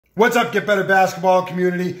What's up, Get Better Basketball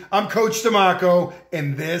community? I'm Coach DeMarco,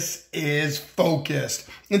 and this is Focused.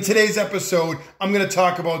 In today's episode, I'm going to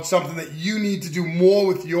talk about something that you need to do more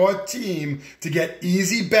with your team to get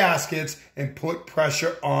easy baskets and put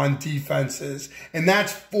pressure on defenses. And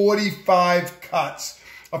that's 45 cuts.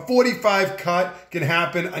 A 45 cut can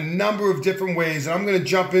happen a number of different ways, and I'm going to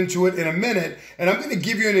jump into it in a minute, and I'm going to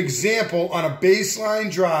give you an example on a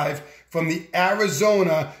baseline drive from the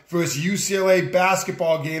Arizona versus UCLA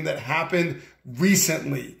basketball game that happened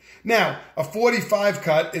recently. Now, a 45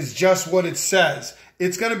 cut is just what it says.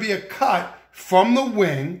 It's going to be a cut from the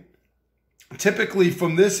wing, typically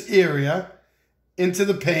from this area into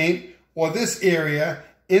the paint, or this area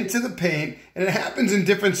into the paint, and it happens in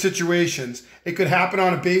different situations. It could happen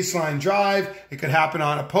on a baseline drive, it could happen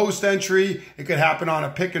on a post entry, it could happen on a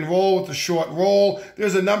pick and roll with a short roll.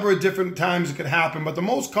 There's a number of different times it could happen, but the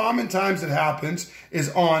most common times it happens is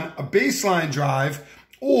on a baseline drive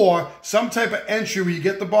or some type of entry where you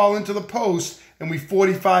get the ball into the post and we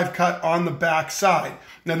 45 cut on the back side.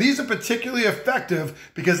 Now, these are particularly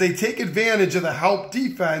effective because they take advantage of the help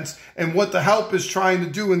defense and what the help is trying to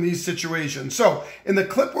do in these situations. So, in the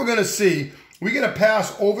clip we're going to see, we get a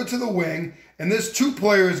pass over to the wing, and this two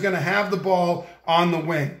player is going to have the ball on the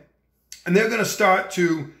wing. And they're going to start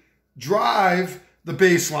to drive the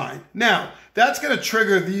baseline. Now, that's going to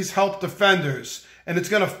trigger these help defenders, and it's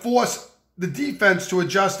going to force the defense to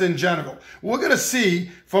adjust in general. What we're going to see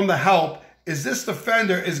from the help is this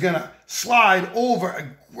defender is going to slide over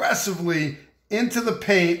aggressively into the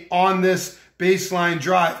paint on this baseline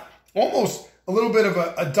drive. Almost a little bit of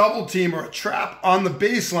a double team or a trap on the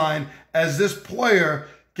baseline as this player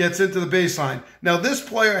gets into the baseline. Now, this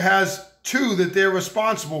player has two that they're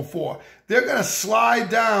responsible for. They're going to slide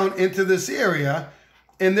down into this area,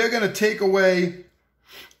 and they're going to take away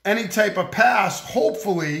any type of pass.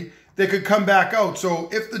 Hopefully, they could come back out. So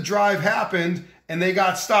if the drive happened and they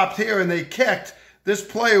got stopped here and they kicked, this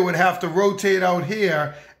player would have to rotate out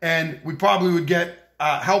here, and we probably would get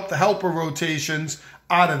helper rotations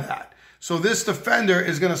out of that. So this defender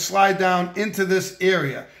is going to slide down into this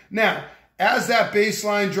area. Now, as that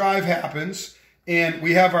baseline drive happens, and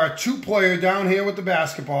we have our two player down here with the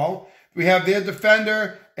basketball, we have their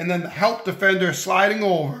defender and then the help defender sliding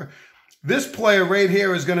over. This player right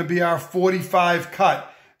here is going to be our 45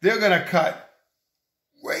 cut. They're going to cut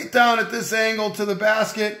right down at this angle to the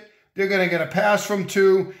basket. They're going to get a pass from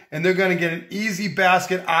two, and they're going to get an easy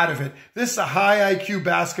basket out of it. This is a high IQ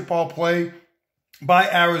basketball play by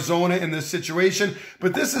Arizona in this situation,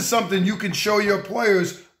 but this is something you can show your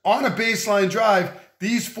players on a baseline drive.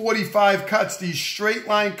 These 45 cuts, these straight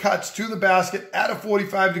line cuts to the basket at a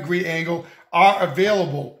 45-degree angle are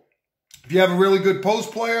available. If you have a really good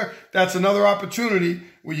post player, that's another opportunity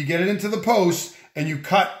where you get it into the post and you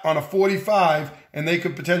cut on a 45, and they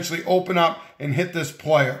could potentially open up and hit this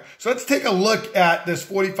player. So let's take a look at this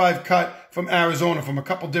 45 cut from Arizona from a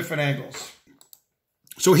couple different angles.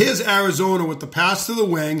 So here's Arizona with the pass to the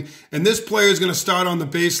wing, and this player is going to start on the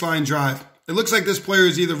baseline drive. It looks like this player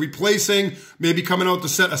is either replacing, maybe coming out to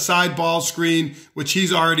set a side ball screen, which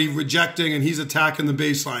he's already rejecting, and he's attacking the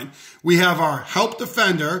baseline. We have our help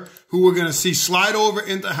defender, who we're going to see slide over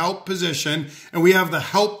into help position, and we have the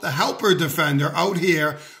helper defender out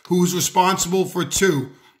here, who's responsible for two.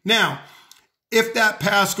 Now, if that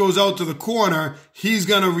pass goes out to the corner, he's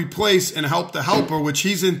going to replace and help the helper, which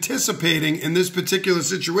he's anticipating in this particular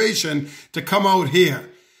situation to come out here.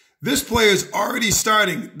 This player is already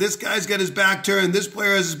starting. This guy's got his back turned. This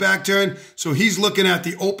player has his back turned. So he's looking at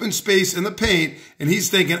the open space in the paint, and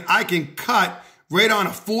he's thinking, I can cut right on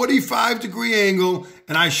a 45-degree angle,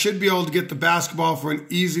 and I should be able to get the basketball for an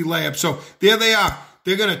easy layup. So there they are.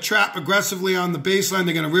 They're going to trap aggressively on the baseline.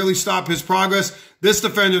 They're going to really stop his progress. This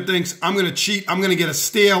defender thinks, I'm going to cheat. I'm going to get a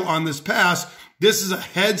steal on this pass. This is a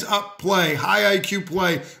heads-up play, high IQ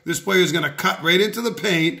play. This player is going to cut right into the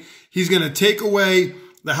paint. He's going to take away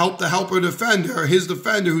the helper defender, his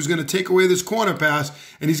defender, who's going to take away this corner pass,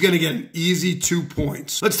 and he's going to get an easy 2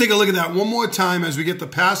 points. Let's take a look at that one more time as we get the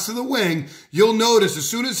pass to the wing. You'll notice as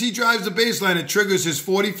soon as he drives the baseline, it triggers his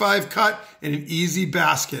 45 cut and an easy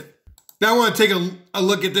basket. Now I want to take a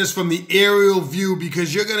look at this from the aerial view,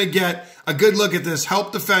 because you're going to get a good look at this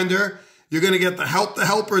help defender. You're going to get the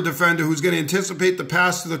helper defender, who's going to anticipate the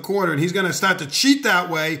pass to the corner, and he's going to start to cheat that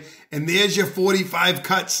way. And there's your 45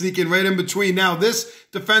 cut sneaking right in between. Now, this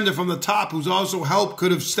defender from the top, who's also helped,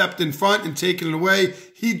 could have stepped in front and taken it away.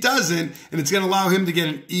 He doesn't, and it's going to allow him to get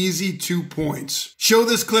an easy 2 points. Show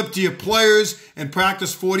this clip to your players and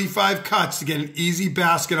practice 45 cuts to get an easy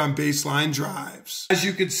basket on baseline drives. As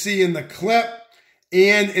you can see in the clip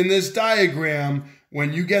and in this diagram,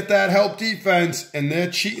 when you get that help defense and they're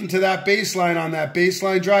cheating to that baseline on that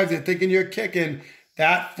baseline drive, they're thinking you're kicking,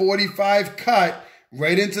 that 45 cut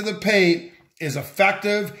right into the paint is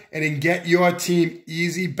effective and can get your team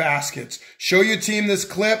easy baskets. Show your team this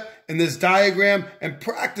clip and this diagram and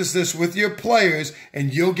practice this with your players,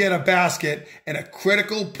 and you'll get a basket at a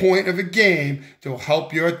critical point of a game that will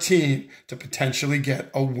help your team to potentially get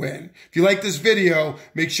a win. If you like this video,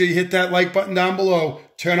 make sure you hit that like button down below,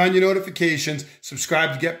 turn on your notifications,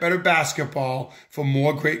 subscribe to Get Better Basketball for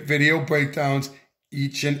more great video breakdowns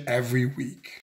each and every week.